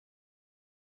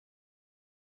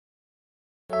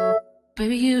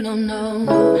Baby, you don't know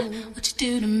what you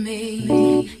do to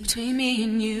me. Between me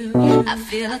and you, I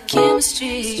feel a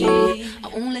chemistry. I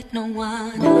won't let no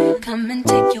one come and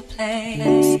take your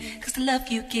place. Cause the love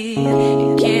you give,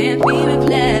 it can't be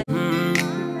replaced.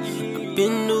 I've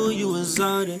been knew you was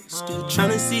all that. Still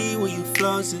trying to see where you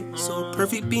flaws it. So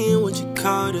perfect being what you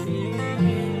called it.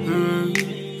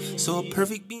 So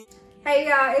perfect being. Hey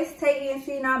y'all, it's Tay and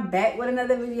She, and I'm back with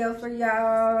another video for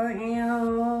y'all.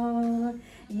 And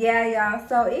yeah, y'all,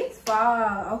 so it's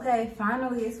fall. Okay,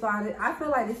 finally it's fall. I feel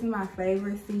like this is my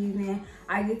favorite season.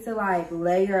 I get to like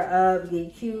layer up,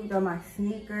 get cute on my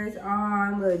sneakers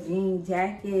on, little jean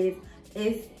jackets.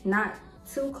 It's not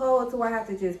too cold to where I have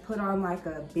to just put on like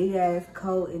a big ass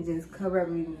coat and just cover up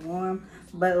me warm.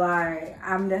 But like,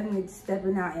 I'm definitely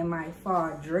stepping out in my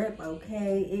fall drip,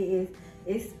 okay?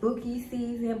 It's spooky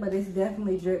season, but it's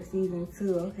definitely drip season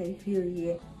too, okay,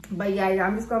 period. But yeah,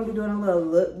 I'm just gonna be doing a little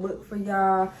lookbook for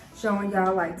y'all, showing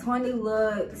y'all like 20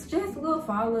 looks, just little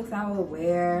fall looks I would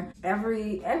wear.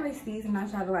 Every season I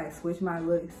try to like switch my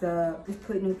looks up, just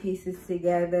put new pieces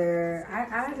together.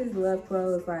 I just love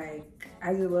clothes, like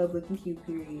I just love looking cute,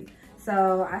 period.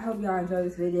 So I hope y'all enjoy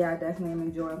this video. I definitely am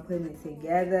enjoying putting it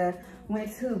together.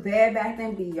 Went to Bed Bath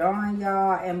 & Beyond,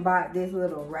 y'all, and bought this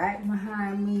little rack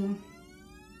behind me.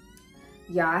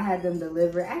 Y'all, I had them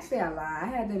delivered. Actually, I lied. I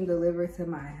had them delivered to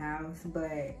my house,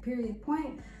 but period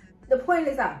point. The point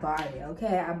is I bought it,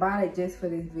 okay? I bought it just for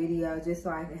this video, just so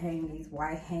I could hang these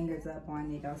white hangers up on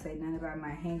it. Don't say nothing about my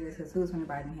hangers, because who's gonna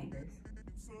buy them hangers?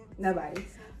 Nobody.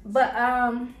 But,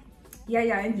 yeah,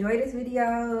 y'all, enjoy this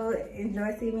video.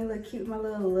 Enjoy seeing me look cute with my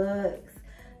little looks.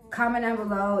 Comment down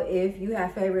below if you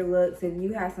have favorite looks. If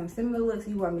you have some similar looks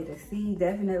you want me to see,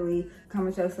 definitely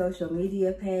comment your social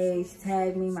media page,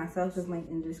 tag me. My socials linked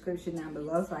in the description down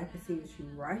below so I can see what you're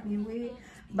rocking with.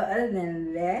 But other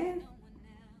than that,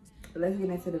 let's get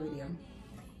into the video.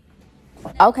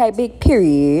 Okay, big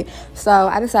period. So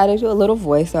I decided to do a little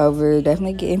voiceover,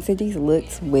 definitely get into these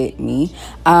looks with me.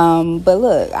 But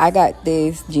look, I got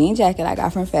this jean jacket I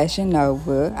got from Fashion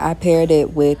Nova. I paired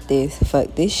it with this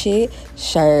Fuck This Shit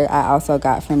shirt I also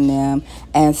got from them,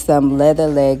 and some leather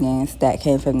leggings that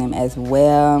came from them as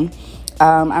well.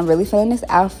 I'm really feeling this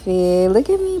outfit.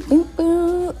 Look at me, boop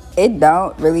boop. It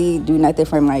don't really do nothing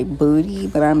for my booty,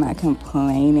 but I'm not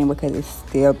complaining because it's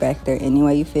still back there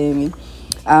anyway, you feel me?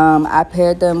 I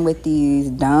paired them with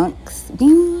these dunks.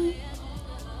 Bing,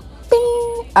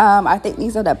 bing. I think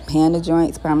these are the panda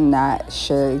joints, but I'm not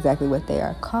sure exactly what they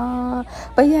are called.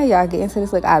 But yeah, y'all, get into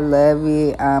this look. I love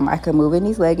it. I can move in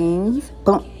these leggings.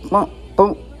 Boom, boom,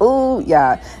 boom. Ooh,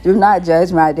 yeah. Do not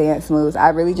judge my dance moves. I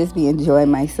really just be enjoying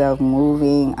myself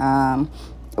moving.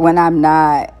 When I'm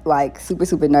not like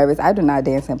super nervous, I do not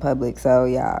dance in public. So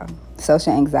yeah,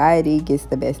 social anxiety gets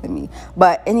the best of me.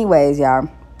 But anyways, y'all,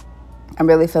 I'm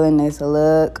really feeling this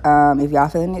look. If y'all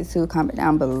feeling it too, comment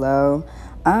down below.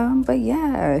 But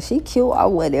yeah, she cute or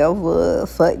whatever.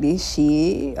 Fuck this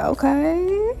shit.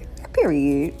 Okay,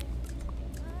 period.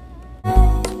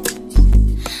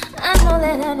 I know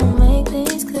that I don't make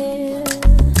things clear.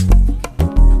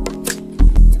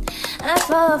 I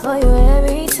fall for you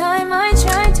every time I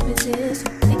try to resist.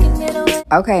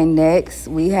 Okay, next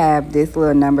we have this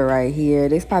little number right here.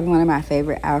 This is probably one of my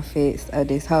favorite outfits of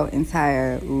this whole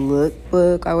entire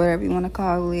lookbook, or whatever you want to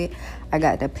call it. I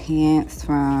got the pants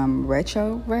from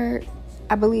Retrovert,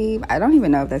 I believe. I don't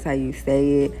even know if that's how you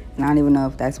say it, and I don't even know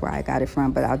if that's where I got it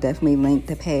from, but I'll definitely link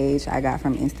the page I got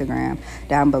from Instagram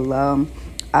down below.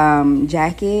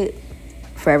 Jacket,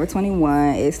 Forever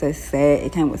 21. It's a set.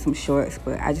 It came with some shorts,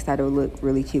 but I just thought it would look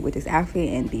really cute with this outfit,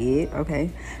 and did.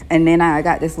 Okay, and then I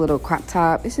got this little crop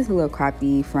top. It's just a little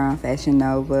croppy from Fashion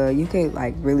Nova. You could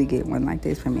like really get one like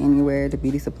this from anywhere, the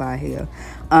beauty supply here.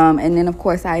 And then of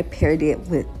course I paired it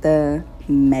with the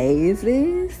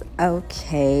mazes.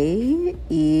 Okay,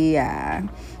 yeah.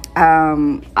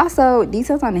 Also,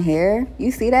 details on the hair.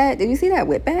 You see that? Did you see that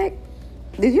whip back?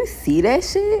 Did you see that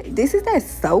shit? This is that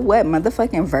So What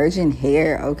motherfucking virgin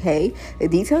hair, okay? The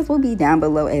details will be down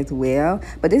below as well.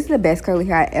 But this is the best curly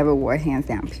hair I ever wore, hands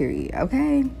down, period,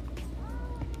 okay?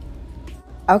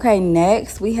 Okay,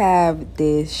 next we have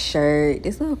this shirt,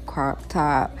 this little crop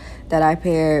top that I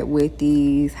paired with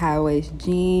these high-waist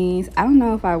jeans. I don't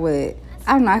know,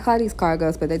 I call these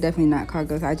cargos, but they're definitely not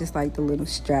cargos. I just like the little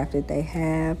strap that they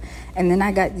have. And then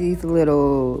I got these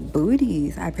little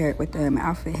booties I paired with them.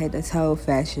 Outfit head to toe,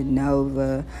 Fashion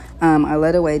Nova. I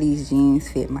love the way these jeans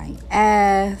fit my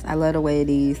ass. I love the way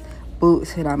these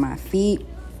boots fit on my feet.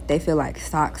 they feel like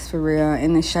socks for real.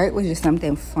 And the shirt was just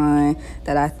something fun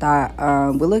that I thought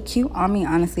would look cute on me.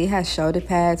 Honestly, it has shoulder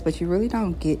pads, but you really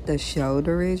don't get the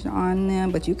shoulderage on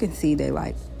them, but you can see they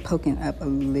like poking up a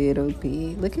little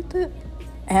bit. Look at the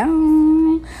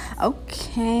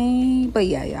okay. But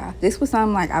yeah, this was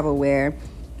something like I would wear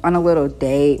on a little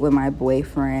date with my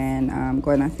boyfriend,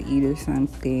 going out to eat or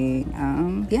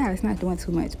something. Yeah, it's not doing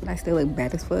too much, but I still look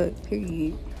bad as fuck,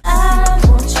 period.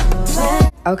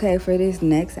 Okay, for this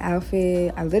next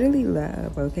outfit, I literally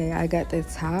love, okay, I got the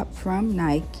top from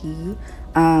Nike,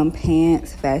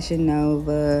 pants Fashion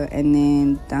Nova, and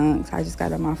then dunks. I just got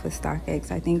them off of StockX.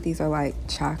 I think these are like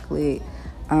chocolate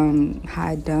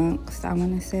high dunks, I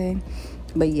want to say.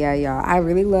 But yeah, y'all, I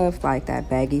really love like that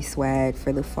baggy swag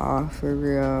for the fall, for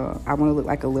real. I want to look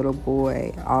like a little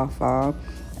boy all fall.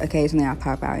 Occasionally I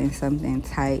pop out in something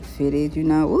tight fitted, you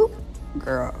know. Ooh,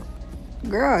 girl,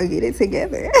 get it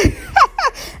together.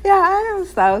 Yeah, I am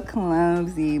so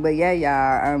clumsy. But yeah,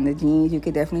 y'all, the jeans, you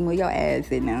could definitely move your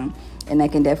ass in them, and they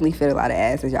can definitely fit a lot of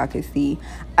ass, as y'all can see.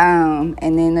 And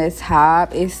then the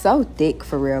top is so thick,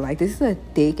 for real. Like, this is a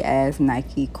thick ass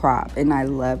Nike crop, and I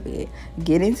love it.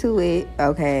 Get into it,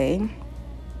 okay?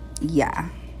 Yeah.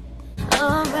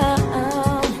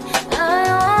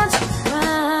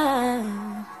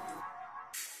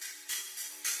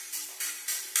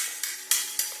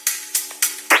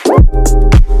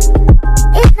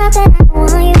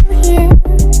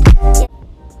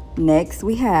 Next,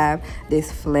 we have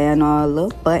this flannel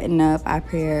little button up I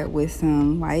paired with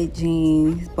some white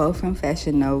jeans, both from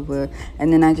Fashion Nova,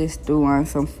 and then I just threw on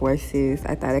some Forces.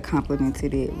 I thought it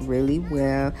complemented it really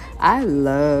well. I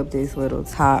love this little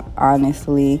top,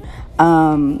 honestly.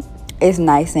 It's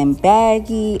nice and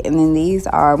baggy, and then these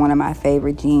are one of my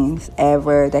favorite jeans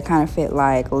ever. They kind of fit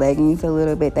like leggings a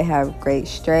little bit. They have great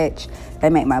stretch. They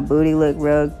make my booty look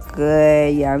real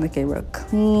good. Yeah, I'm looking real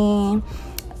clean.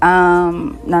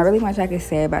 Not really much I can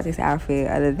say about this outfit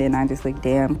other than I just look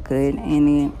damn good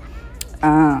in it.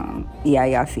 Yeah,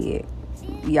 y'all see it.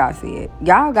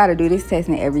 Y'all gotta do this test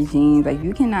in every jeans. Like,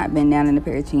 you cannot bend down in a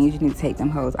pair of jeans. You need to take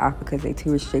them hoes off because they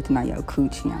too restricting on your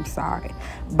coochie. I'm sorry.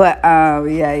 But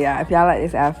yeah, if y'all like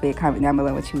this outfit, comment down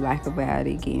below what you like about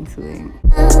it. Get into it.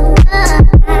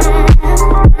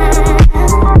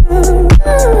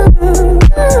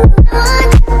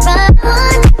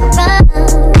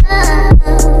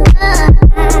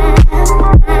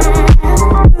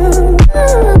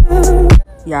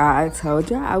 Y'all, I told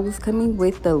y'all I was coming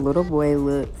with the little boy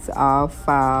looks all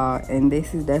fall, and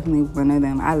this is definitely one of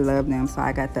them. I love them. So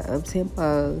I got the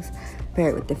up-tempos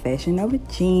paired with the Fashion Nova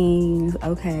jeans,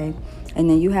 okay? And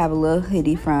then you have a little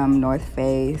hoodie from North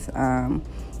Face.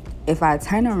 If I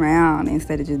turn around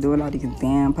instead of just doing all these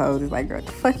damn poses, like, girl,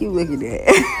 the fuck you looking at?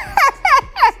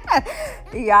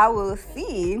 Y'all will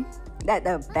see that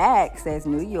the back says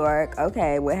New York.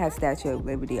 Okay, what has Statue of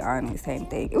Liberty on it? Same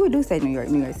thing. It would do say New York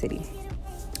City.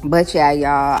 But yeah,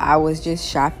 y'all, I was just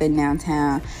shopping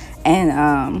downtown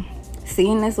and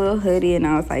seeing this little hoodie, and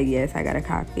I was like, yes, I gotta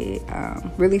cop it.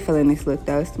 Really feeling this look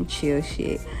though, some chill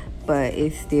shit, but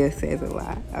it still says a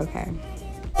lot. Okay.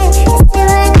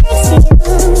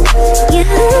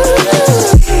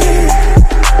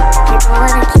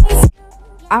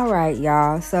 Alright,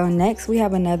 y'all, so next we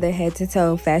have another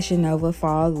head-to-toe Fashion Nova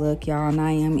fall look, y'all, and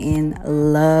I am in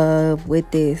love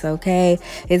with this, okay?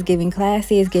 It's giving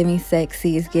classy, it's giving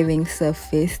sexy, it's giving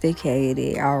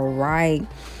sophisticated. Alright,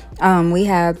 we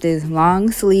have this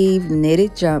long sleeve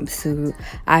knitted jumpsuit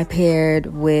I paired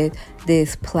with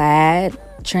this plaid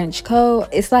trench coat.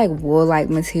 It's like wool like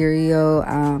material.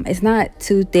 It's not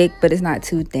too thick, but it's not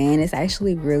too thin. It's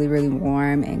actually really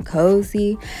warm and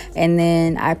cozy. And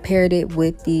then I paired it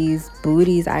with these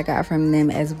booties I got from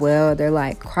them as well. They're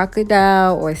like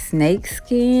crocodile or snake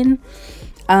skin.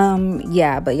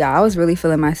 Yeah, but y'all, I was really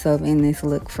feeling myself in this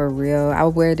look, for real. I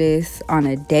would wear this on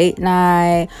a date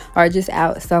night or just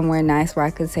out somewhere nice where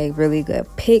I could take really good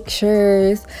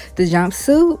pictures. The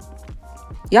jumpsuit,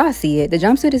 y'all see it. The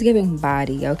jumpsuit is giving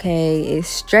body, okay? It's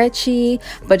stretchy,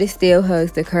 but it still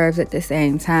hugs the curves at the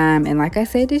same time. And like I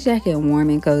said, this jacket warm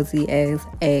and cozy as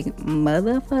a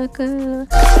motherfucker.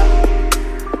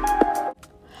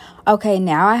 Okay,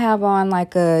 now I have on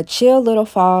like a chill little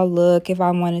fall look if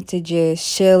I wanted to just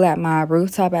chill at my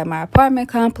rooftop at my apartment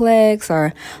complex,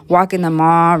 or walk in the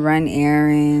mall, run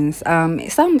errands.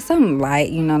 Something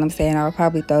light, you know what I'm saying? I would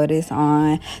probably throw this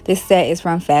on. This set is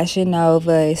from Fashion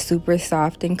Nova. It's super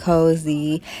soft and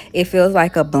cozy. It feels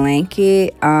like a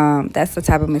blanket. That's the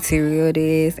type of material it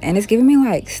is, and it's giving me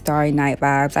like Starry Night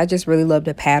vibes. I just really love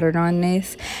the pattern on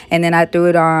this. And then I threw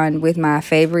it on with my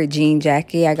favorite jean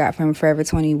jacket I got from Forever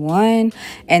 21. one.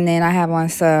 And then I have on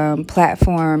some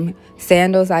platform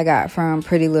sandals I got from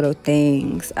Pretty Little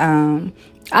Things.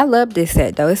 I love this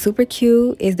set though. It's super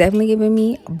cute. It's definitely giving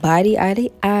me body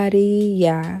addy.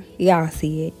 Yeah, y'all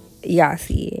see it. Y'all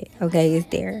see it. Okay, it's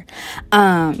there.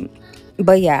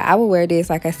 But yeah, I will wear this,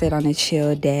 like I said, on a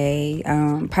chill day.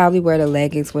 Probably wear the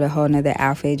leggings with a whole nother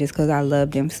outfit just because I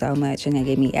love them so much and they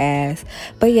give me ass.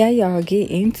 But yeah, y'all,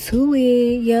 get into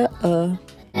it. Yeah.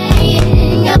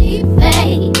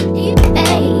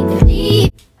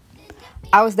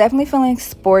 I was definitely feeling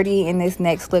sporty in this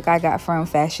next look I got from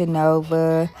Fashion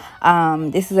Nova.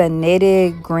 This is a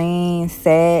knitted green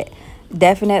set.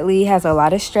 Definitely has a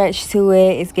lot of stretch to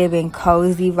it. It's giving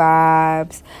cozy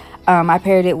vibes. I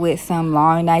paired it with some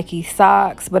long Nike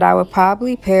socks, but I would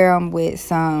probably pair them with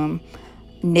some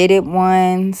knitted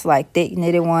ones, like thick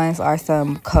knitted ones, or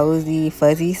some cozy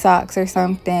fuzzy socks or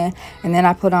something. And then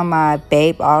I put on my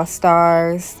Babe All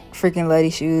Stars. Freaking love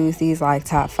these shoes. These like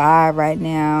top 5 right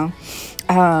now.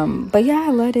 But yeah,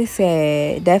 I love this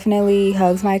set. Definitely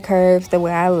hugs my curves the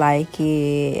way I like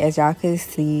it, as y'all could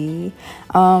see.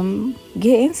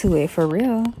 Get into it for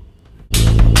real.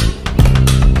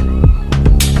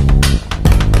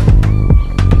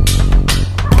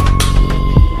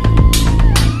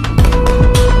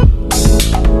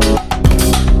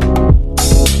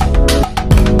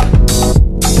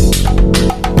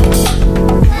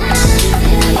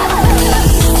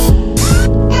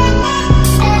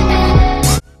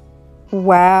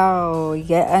 Wow,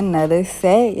 yet another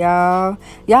set, y'all.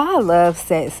 Y'all love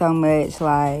sets so much.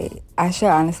 Like, I should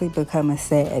honestly become a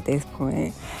set at this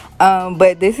point.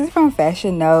 But this is from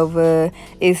Fashion Nova.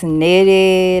 It's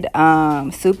knitted,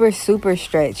 super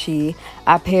stretchy.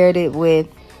 I paired it with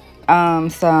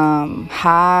some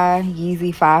high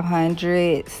Yeezy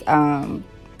 500s.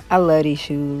 I love these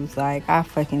shoes. Like, I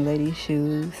fucking love these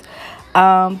shoes.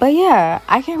 But yeah,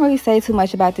 I can't really say too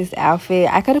much about this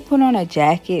outfit. I could have put on a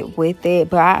jacket with it,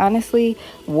 but I honestly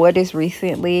wore this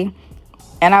recently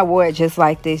and I wore it just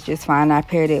like this, just fine. I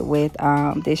paired it with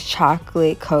this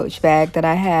chocolate Coach bag that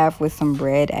I have with some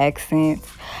red accents.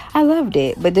 I loved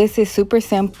it, but this is super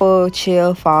simple,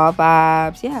 chill, fall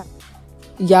vibes. Yeah.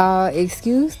 Y'all,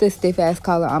 excuse the stiff ass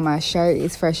collar on my shirt.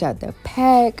 It's fresh out the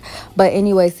pack. But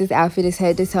anyways, this outfit is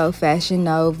head to toe Fashion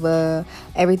Nova.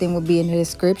 Everything will be in the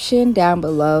description down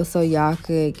below so y'all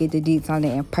could get the deets on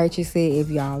it and purchase it if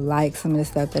y'all like some of the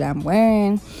stuff that I'm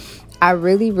wearing. I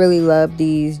really love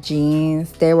these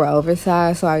jeans. They were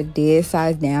oversized, so I did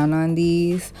size down on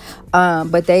these.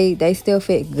 But they still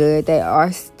fit good. They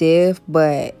are stiff,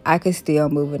 but I could still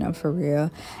move in them for real,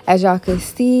 as y'all could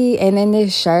see. And then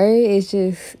this shirt is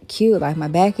just cute. Like, my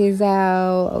back is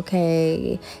out.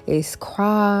 Okay, it's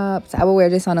cropped. I would wear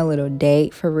this on a little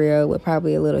date for real, with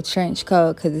probably a little trench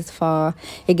coat because it's fall.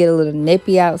 It get a little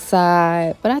nippy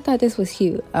outside, but I thought this was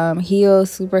cute. Heels,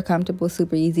 super comfortable,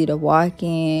 super easy to walk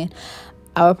in.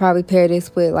 I would probably pair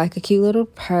this with like a cute little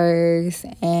purse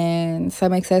and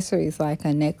some accessories like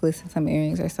a necklace and some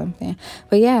earrings or something.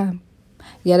 But yeah,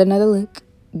 yet another look.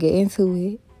 Get into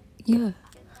it. Yeah.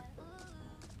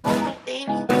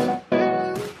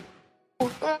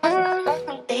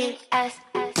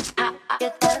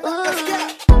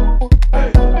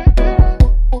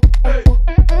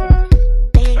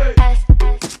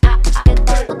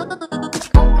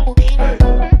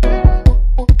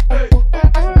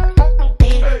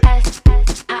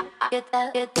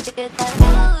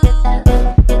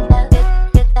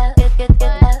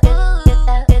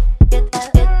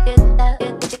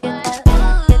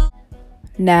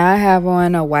 Now I have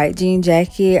on a white jean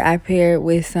jacket I paired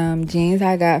with some jeans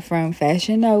I got from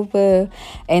Fashion Nova,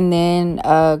 and then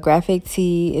a graphic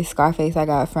tee is Scarface I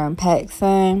got from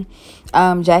PacSun.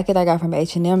 Jacket I got from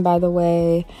H&M, by the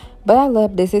way. But I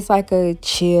love this. It's like a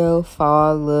chill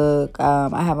fall look.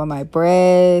 I have on my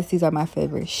breasts. These are my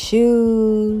favorite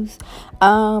shoes.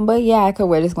 But yeah, I could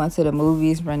wear this going to the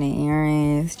movies, running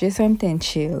errands, just something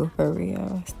chill for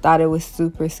real. Thought it was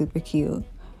super cute.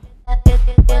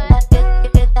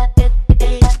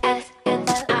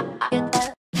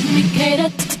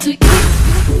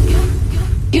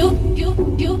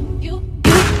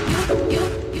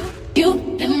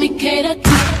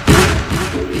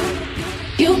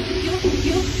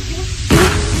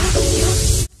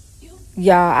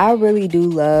 Y'all, I really do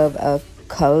love a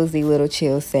cozy little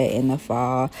chill set in the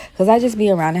fall because I just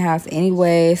be around the house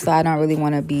anyway, so I don't really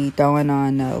want to be throwing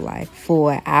on no like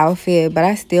full outfit, but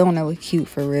I still want to look cute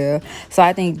for real. So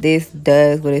I think this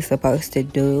does what it's supposed to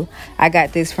do. I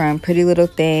got this from Pretty Little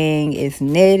Thing. It's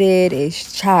knitted,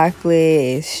 it's chocolate,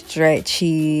 it's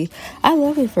stretchy. I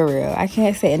love it for real. I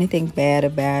can't say anything bad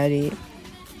about it.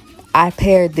 I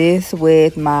paired this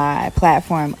with my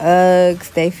platform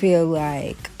Uggs. They feel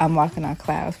like I'm walking on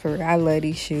clouds for real. I love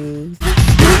these shoes.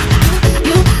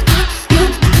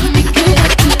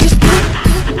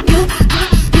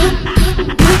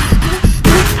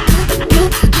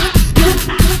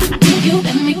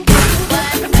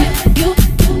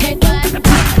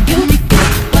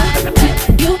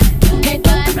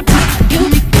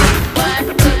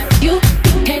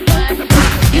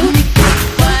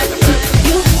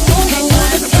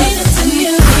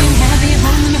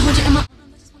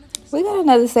 We got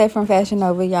another set from Fashion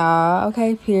Nova, y'all.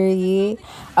 Okay, period.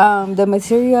 The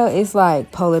material is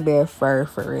like polar bear fur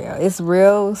for real. It's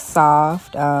real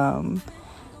soft.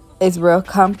 It's real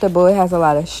comfortable. It has a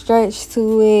lot of stretch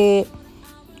to it.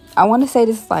 I want to say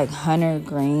this is like hunter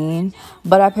green,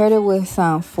 but I paired it with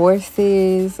some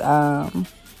Forces. If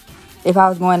I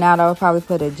was going out, I would probably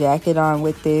put a jacket on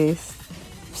with this.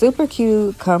 Super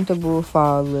cute, comfortable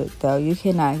fall look though. You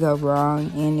cannot go wrong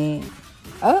in it.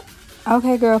 Oh,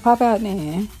 okay, girl, pop out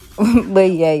then.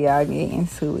 But yeah, y'all get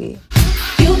into it.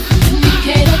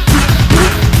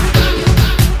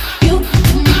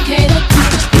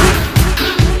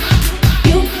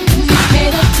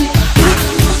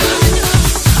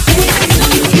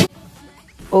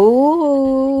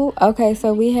 Ooh, okay,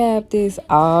 so we have this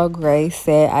all gray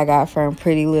set I got from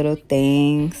Pretty Little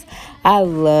Things. I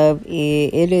love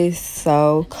it. It is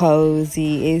so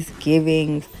cozy. It's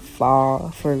giving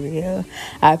fall for real.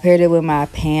 I paired it with my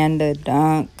panda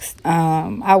dunks.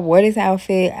 I wore this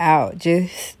outfit out to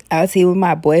eat with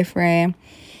my boyfriend.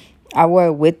 I wore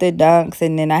it with the dunks,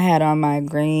 and then I had on my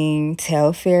green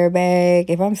Telfair bag.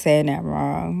 If I'm saying that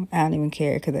wrong, I don't even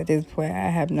care, because at this point I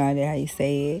have no idea how you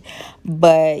say it.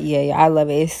 But yeah, I love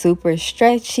it. It's super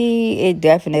stretchy. It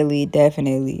definitely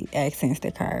accents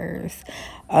the curves.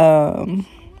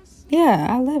 Yeah,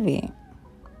 I love it.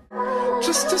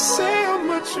 Just to say how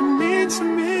much you mean to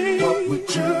me. What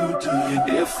would you do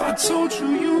if I told you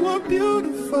you were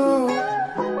beautiful?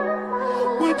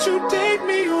 Would you date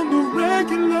me on the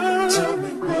regular? Tell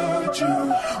me, would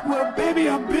you? Well, baby,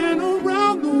 I've been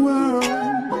around the world,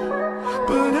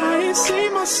 but I ain't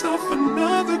seen myself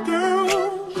another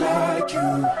girl like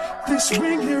you. This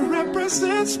ring here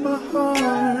represents my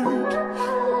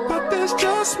heart, but there's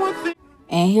just one thing.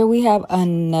 And here we have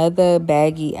another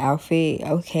baggy outfit.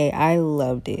 Okay, I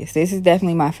love this. This is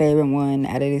definitely my favorite one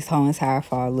out of this whole entire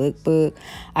fall lookbook.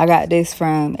 I got this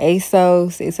from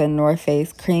ASOS. It's a North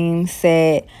Face cream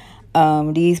set.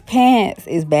 These pants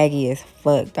is baggy as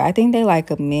fuck. I think they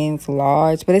like a men's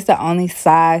large, but it's the only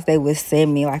size they would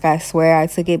send me. Like, I swear I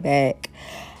took it back.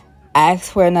 I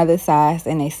asked for another size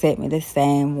and they sent me the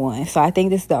same one. So I think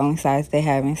this is the only size they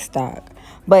have in stock.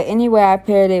 But anyway, I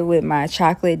paired it with my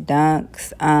chocolate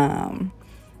dunks.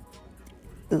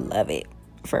 Love it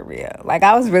for real. Like,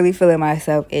 I was really feeling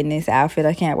myself in this outfit.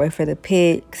 I can't wait for the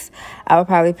pics. I would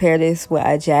probably pair this with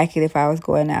a jacket if I was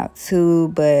going out too,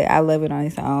 but I love it on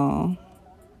its own.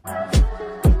 Now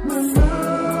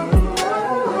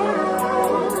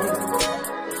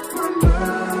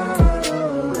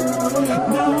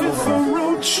if I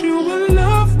wrote you a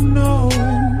love note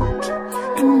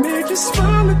and made you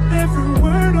smile at every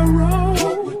word I wrote,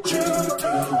 what would you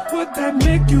do? Would that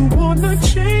make you wanna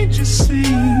change your scene?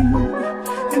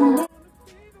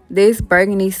 This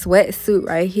burgundy sweatsuit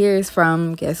right here is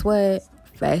from, guess what?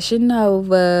 Fashion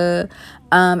Nova.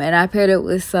 And I paired it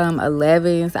with some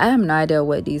 11s. I have no idea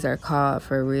what these are called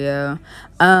for real.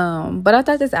 But I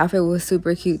thought this outfit was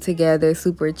super cute together,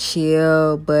 super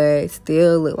chill, but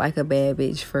still looked like a bad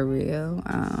bitch for real.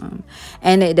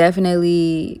 And it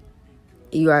definitely,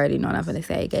 you already know what I'm gonna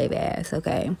say, gave ass,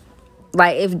 okay?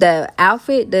 Like, if the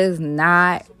outfit does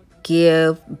not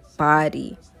give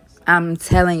body, I'm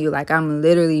telling you, like, I'm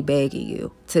literally begging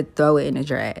you to throw it in the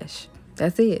trash.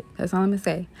 That's it. That's all I'm gonna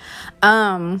say.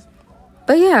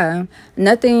 But yeah,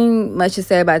 nothing much to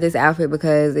say about this outfit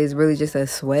because it's really just a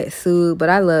sweatsuit. But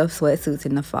I love sweatsuits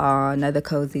in the fall. Another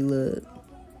cozy look.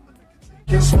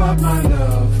 Guess what, my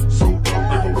love? So don't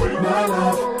give away my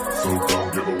love. So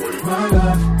don't give away my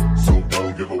love. So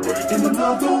don't give away. In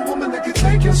another woman that can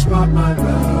take your spot, my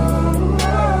love.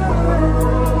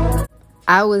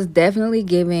 I was definitely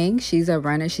giving she's a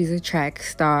runner, she's a track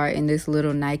star in this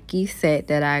little Nike set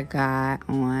that I got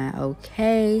on.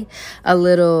 Okay, a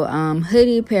little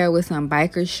hoodie paired with some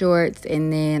biker shorts,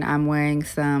 and then I'm wearing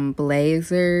some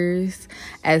blazers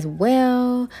as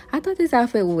well. I thought this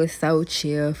outfit was so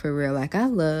chill for real. Like,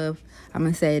 I'm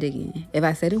gonna say it again. If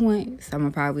I said it once, I'm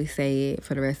gonna probably say it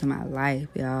for the rest of my life,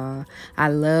 y'all. I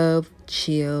love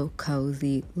chill,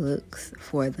 cozy looks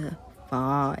for the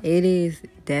fall. It is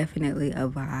definitely a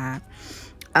vibe.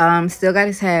 Still got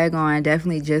his tag on.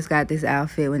 Definitely just got this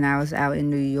outfit when I was out in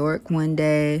New York one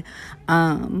day.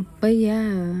 But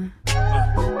yeah.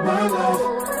 My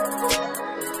love.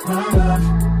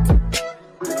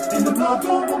 In the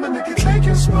blood, woman that can take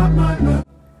your spot, my love.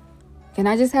 Can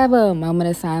I just have a moment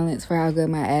of silence for how good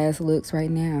my ass looks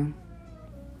right now?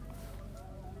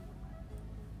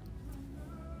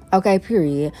 Okay,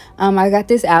 period. I got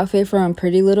this outfit from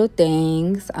Pretty Little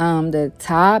Things. The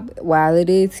top, while it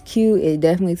is cute, it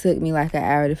definitely took me like an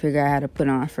hour to figure out how to put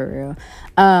on for real.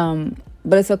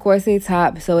 But it's a corset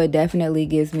top, so it definitely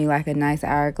gives me like a nice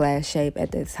hourglass shape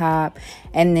at the top.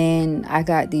 And then I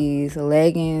got these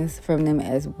leggings from them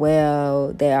as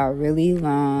well. They are really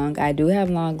long. I do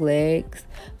have long legs,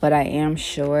 but I am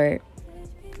short.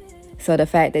 So the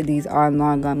fact that these are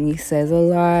long on me says a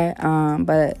lot.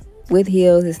 But with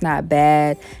heels, it's not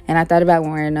bad. And I thought about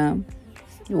wearing them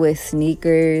with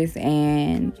sneakers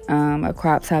and a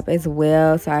crop top as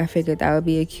well. So I figured that would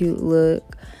be a cute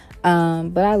look.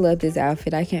 But I love this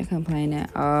outfit. I can't complain at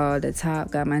all. The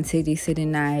top got my titties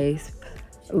sitting nice.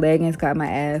 Leggings got my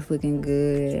ass looking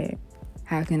good.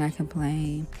 How can I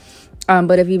complain?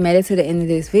 But if you made it to the end of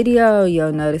this video,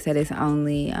 you'll notice that it's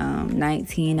only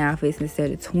 19 outfits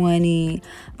instead of 20.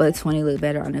 But 20 look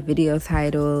better on the video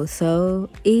title. So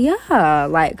yeah,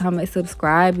 like, comment,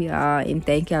 subscribe, y'all. And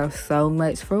thank y'all so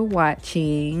much for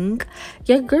watching.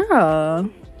 Your girl.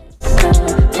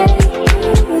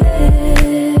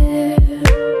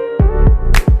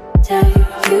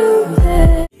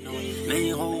 Lay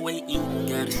your whole weight, you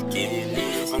gotta get it.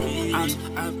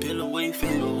 I pillow